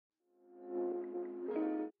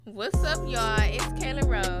What's up, y'all? It's Kayla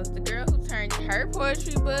Rose, the girl who turned her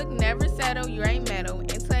poetry book, Never Settle, You Ain't Metal,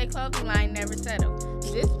 into a clothing line, Never Settle.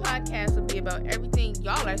 This podcast will be about everything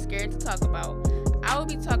y'all are scared to talk about. I will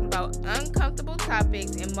be talking about uncomfortable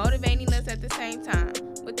topics and motivating us at the same time.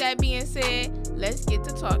 With that being said, let's get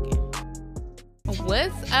to talking.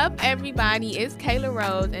 What's up, everybody? It's Kayla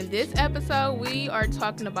Rose, and this episode we are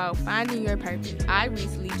talking about finding your purpose. I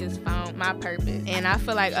recently just found my purpose, and I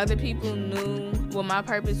feel like other people knew what my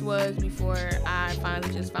purpose was before I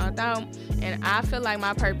finally just found out. And I feel like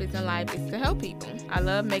my purpose in life is to help people. I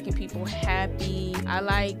love making people happy. I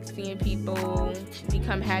like seeing people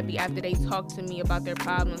become happy after they talk to me about their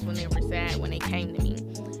problems when they were sad, when they came to me.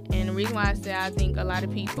 And the reason why I say I think a lot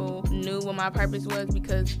of people knew what my purpose was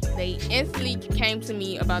because they instantly came to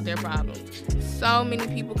me about their problems. So many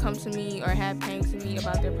people come to me or have came to me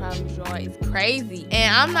about their problems, y'all. It's crazy.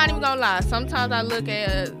 And I'm not even gonna lie. Sometimes I look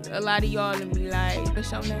at a lot of y'all and be like,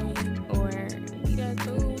 what's your name? Or be that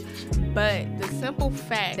too. But the simple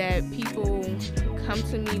fact that people come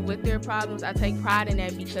to me with their problems, I take pride in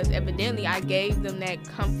that because evidently I gave them that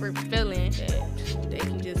comfort feeling that they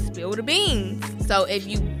can just spill the beans. So if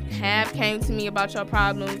you have came to me about your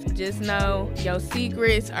problems, just know your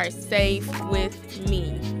secrets are safe with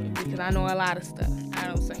me because I know a lot of stuff. I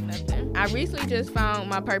don't say nothing. I recently just found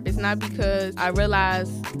my purpose, not because I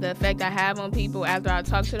realized the effect I have on people after I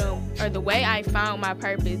talk to them, or the way I found my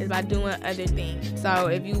purpose is by doing other things. So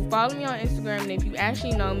if you follow me on Instagram and if you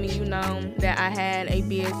actually know me, you know that I had a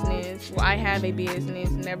business. Well, I have a business,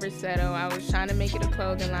 Never Settle. I was trying to make it a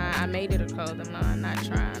clothing line. I made it a clothing line, not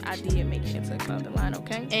trying. I did make it into a clothing line,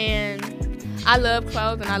 okay? And I love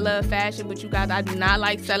clothes and I love fashion, but you guys, I do not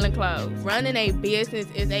like selling clothes. Running a business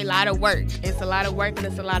is a lot of work. It's a lot of work and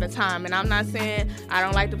it's a lot of time. And I'm not saying I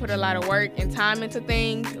don't like to put a lot of work and time into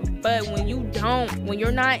things, but when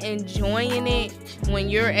you're not enjoying it, when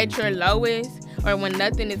you're at your lowest or when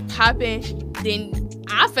nothing is popping, then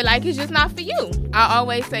I feel like it's just not for you. I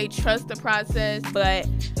always say trust the process, but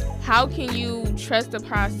how can you trust the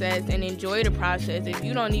process and enjoy the process if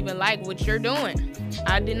you don't even like what you're doing?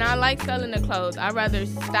 I did not like selling the clothes. I'd rather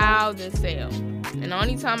style than sell. And the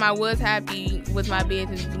only time I was happy with my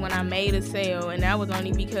business is when I made a sale, and that was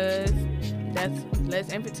only because that's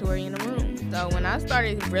less inventory in the room. So when I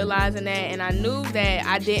started realizing that and I knew that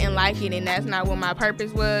I didn't like it and that's not what my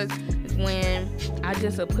purpose was, is when I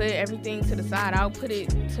just would put everything to the side. I'll put it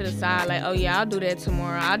to the side like, oh yeah, I'll do that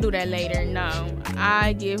tomorrow. I'll do that later. No,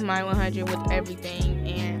 I give my 100 with everything,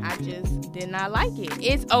 and I just did not like it.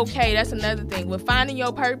 It's okay. That's another thing. With finding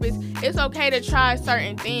your purpose, it's okay to try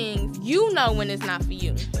certain things. You know when it's not for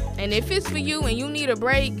you. And if it's for you and you need a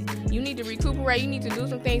break, you need to recuperate, you need to do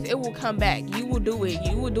some things, it will come back. You will do it.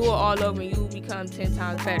 You will do it all over and you will become 10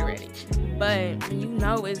 times better at it. But when you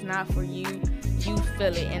know it's not for you, you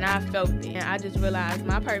feel it, and I felt it. And I just realized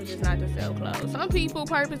my purpose is not to sell clothes. Some people's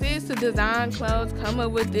purpose is to design clothes, come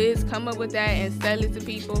up with this, come up with that, and sell it to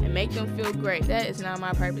people and make them feel great. That is not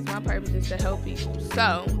my purpose. My purpose is to help people.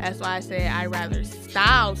 So that's why I said I'd rather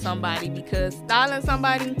style somebody, because styling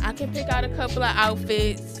somebody, I can pick out a couple of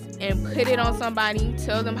outfits and put it on somebody,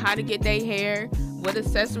 tell them how to get their hair, what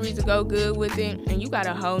accessories to go good with it, and you got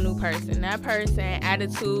a whole new person. That person's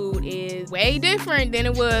attitude is way different than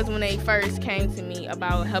it was when they first came to me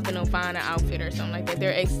about helping them find an outfit or something like that.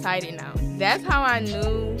 They're excited now. That's how I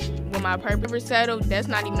knew when my purpose never settled. That's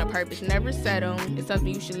not even a purpose. Never settle. It's something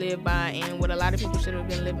you should live by, and what a lot of people should have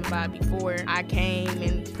been living by before I came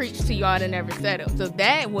and preached to y'all to never settle. So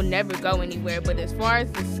that will never go anywhere. But as far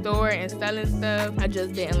as the store and selling stuff, I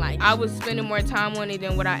just didn't like. I was spending more time on it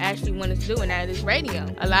than what I actually wanted to do, and that is radio.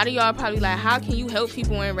 A lot of y'all probably like, how can you help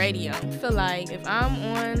people in radio? I feel like if I'm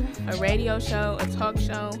on a radio show, a talk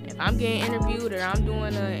show, if I'm getting interviewed or I'm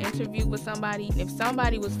doing an interview with somebody, if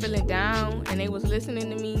somebody was feeling down and they was listening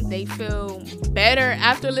to me, they feel better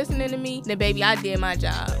after listening to me, then baby, I did my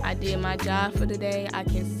job. I did my job for the day. I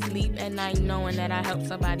can sleep at night knowing that I helped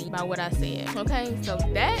somebody by what I said. Okay, so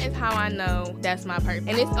that is how I know that's my purpose.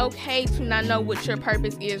 And it's okay to not know what your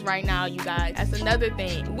purpose is right now, you guys. That's another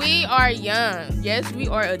thing. We are young. Yes, we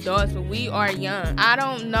are adults, but we are young. I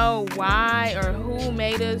don't know why or who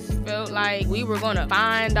made us feel like we were gonna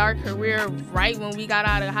find our career right when we got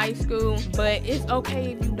out of high school, but it's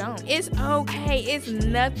okay if you don't. It's okay. It's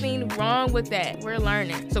nothing wrong with that. We're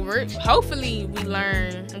learning. So hopefully we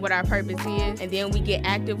learn what our purpose is, and then we get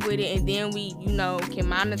active with it, and then we, can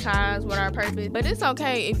monetize what our purpose. But it's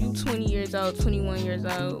okay if you 20 years old, 21 years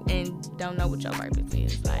old, and don't know what your purpose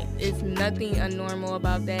is. Like, it's nothing abnormal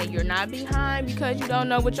about that. You're not behind because you don't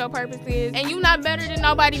know what your purpose is, and you're not better than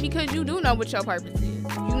nobody because you do know what your purpose is.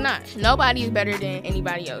 You're not. Nobody is better than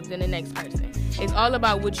anybody else, than the next person. It's all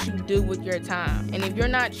about what you do with your time. And if you're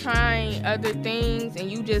not trying other things and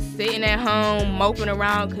you just sitting at home moping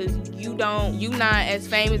around because you not as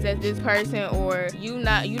famous as this person, or you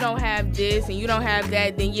don't have this and you don't have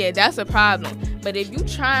that, then yeah, that's a problem. But if you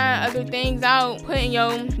trying other things out,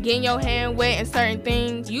 getting your hand wet in certain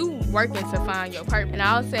things, you working to find your purpose. And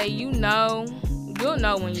I'll say, you'll know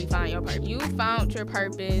when you find your purpose. You found your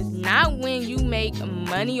purpose, not when you make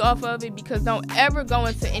money off of it, because don't ever go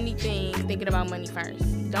into anything thinking about money first.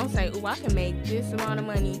 Don't say, ooh, I can make this amount of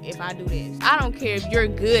money if I do this. I don't care if you're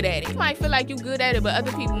good at it. You might feel like you're good at it, but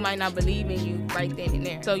other people might not believe in you right then and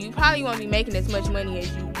there. So you probably won't be making as much money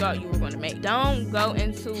as you thought you were going to make. Don't go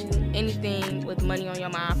into anything with money on your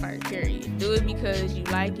mind first, period. Do it because you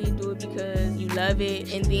like it. Do it because you love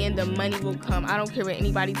it. And then the money will come. I don't care what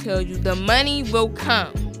anybody tells you. The money will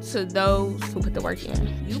come to those who put the work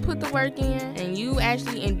in. You put the work in and you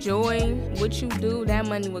actually enjoy what you do, that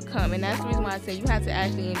money will come. And that's the reason why I say you have to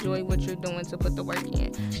actually enjoy what you're doing to put the work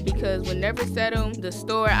in. Because with Never Settle, the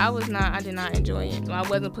store, I did not enjoy it. So I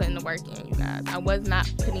wasn't putting the work in, you guys. I was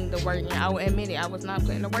not putting the work in. I will admit it, I was not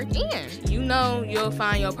putting the work in. You know you'll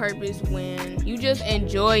find your purpose when you just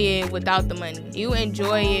enjoy it without the money. You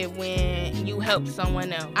enjoy it when you help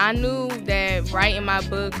someone else. I knew that writing my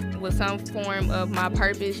book was some form of my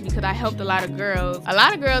purpose because I helped a lot of girls. A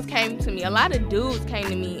lot of girls came to me, a lot of dudes came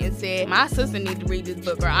to me and said, my sister needs to read this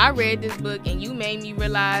book, or I read this book and you made me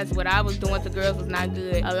realize what I was doing to girls was not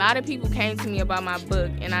good. A lot of people came to me about my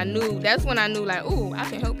book, and that's when I knew, like, ooh, I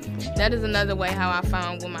can help people. That is another way how I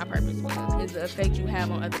found what my purpose was, is the effect you have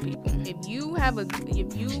on other people. If you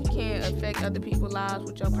can affect other people's lives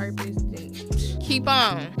with your purpose, then keep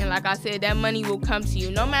on. And like I said, that money will come to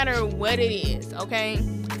you no matter what it is, okay?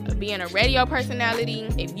 Being a radio personality,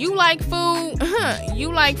 if you like food,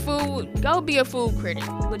 go be a food critic.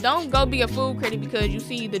 But don't go be a food critic because you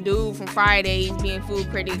see the dude from Fridays being food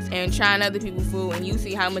critics and trying other people's food and you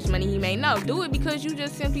see how much money he made. No, do it because you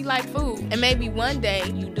just simply like food. And maybe one day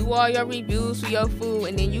you do all your reviews for your food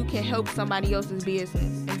and then you can help somebody else's business.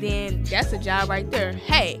 And then that's a job right there.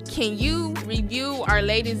 Hey, can you review our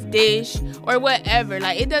latest dish or whatever?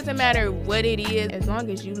 Like, it doesn't matter what it is, as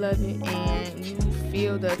long as you love it and you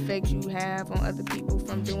feel the effect you have on other people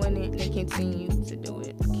from doing it, then continue to do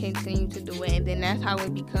it. And then that's how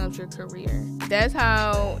it becomes your career. That's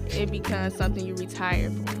how it becomes something you retire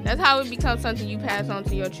from. That's how it becomes something you pass on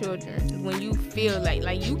to your children. When you feel like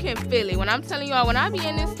you can feel it. When I'm telling y'all, when I be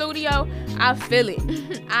in this studio, I feel it.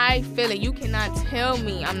 I feel it. You cannot tell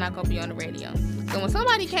me I'm not gonna be on the radio. So when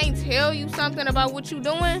somebody can't tell you something about what you're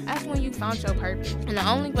doing, that's when you found your purpose. And the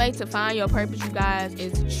only way to find your purpose, you guys,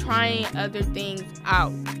 is trying other things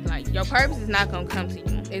out. Like, your purpose is not going to come to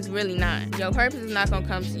you. It's really not. Your purpose is not going to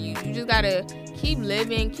come to you. You just got to keep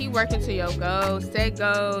living, keep working to your goals, set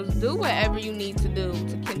goals, do whatever you need to do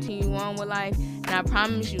to continue on with life. And I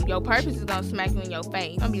promise you, your purpose is going to smack you in your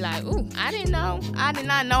face. I'll be like, ooh, I did not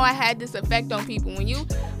know I had this effect on people. When you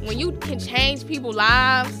can change people's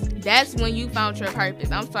lives, that's when you found your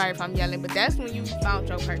purpose. I'm sorry if I'm yelling, but that's when you found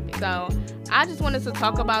your purpose. So I just wanted to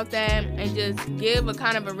talk about that and just give a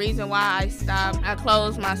kind of a reason why I stopped. I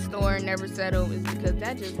closed my store, Never Settle, is because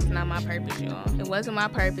that just was not my purpose, y'all. It wasn't my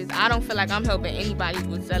purpose. I don't feel like I'm helping anybody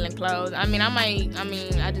with selling clothes. I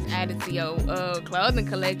just added to your clothing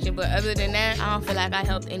collection, but other than that, I don't feel like I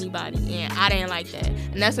helped anybody, and I didn't like that.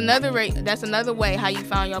 And that's another way how you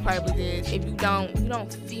found your purpose is if you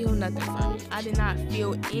don't feel nothing from it. I did not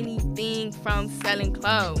feel anything from selling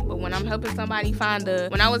clothes, but when I'm helping somebody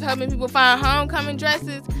when I was helping people find homecoming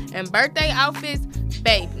dresses and birthday outfits,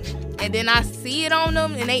 baby, and then I see it on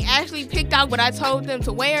them and they actually picked out what I told them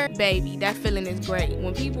to wear, baby, that feeling is great.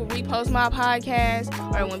 When people repost my podcast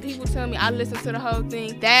or when people tell me I listen to the whole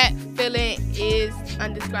thing, that feeling is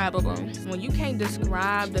undescribable. When you can't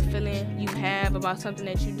describe the feeling you have about something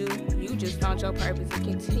that you do, you just found your purpose and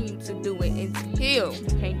continue to do it until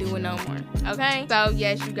you can't do it no more. Okay? So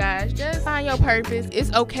yes, you guys, just find your purpose.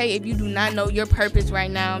 It's okay if you do not know your purpose right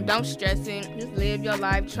now. Don't stress it. Just live your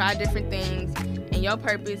life, try different things, and your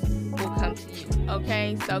purpose will come to you.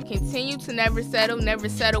 Okay, so continue to never settle. Never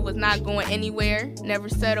settle was not going anywhere. Never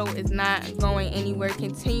settle is not going anywhere.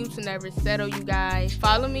 Continue to never settle, you guys.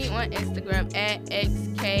 Follow me on Instagram at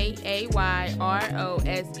XKAYROSE_,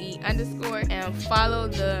 and follow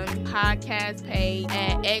the podcast page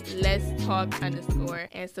at XLet'sTalk_,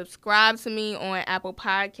 and subscribe to me on Apple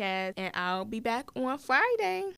Podcasts, and I'll be back on Friday.